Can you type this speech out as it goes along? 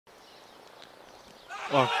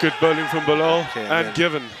Oh, good bowling from Bilal and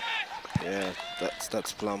given. Yeah,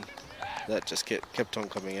 that's plumb. That just kept on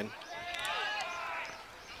coming in.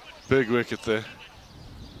 Big wicket there.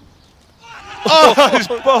 Oh, he's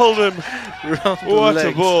bowled him. What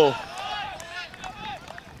a ball.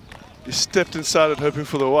 He stepped inside it hoping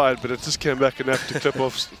for the wide, but it just came back enough to clip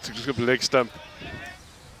off the leg stump.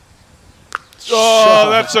 Oh,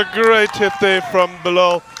 that's a great hit there from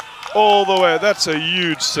Bilal. All the way. That's a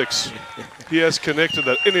huge six. He has connected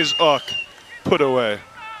that in his arc. Put away.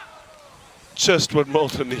 Just what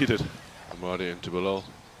Malta needed. Amadi into Bilal.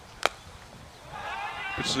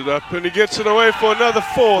 Puts it up and he gets it away for another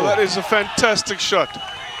 4. That is a fantastic shot.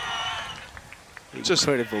 Just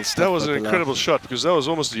incredible stuff. That was an incredible shot because that was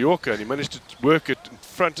almost a Yorker and he managed to work it in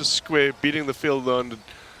front of square, beating the field on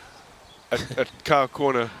at cow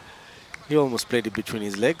corner. He almost played it between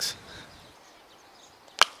his legs.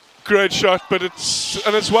 Great shot, but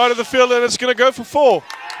it's wide of the field and it's going to go for 4.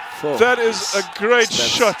 That is a great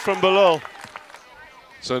shot from Bilal.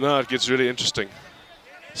 So now it gets really interesting.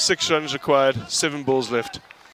 6 runs required, 7 balls left.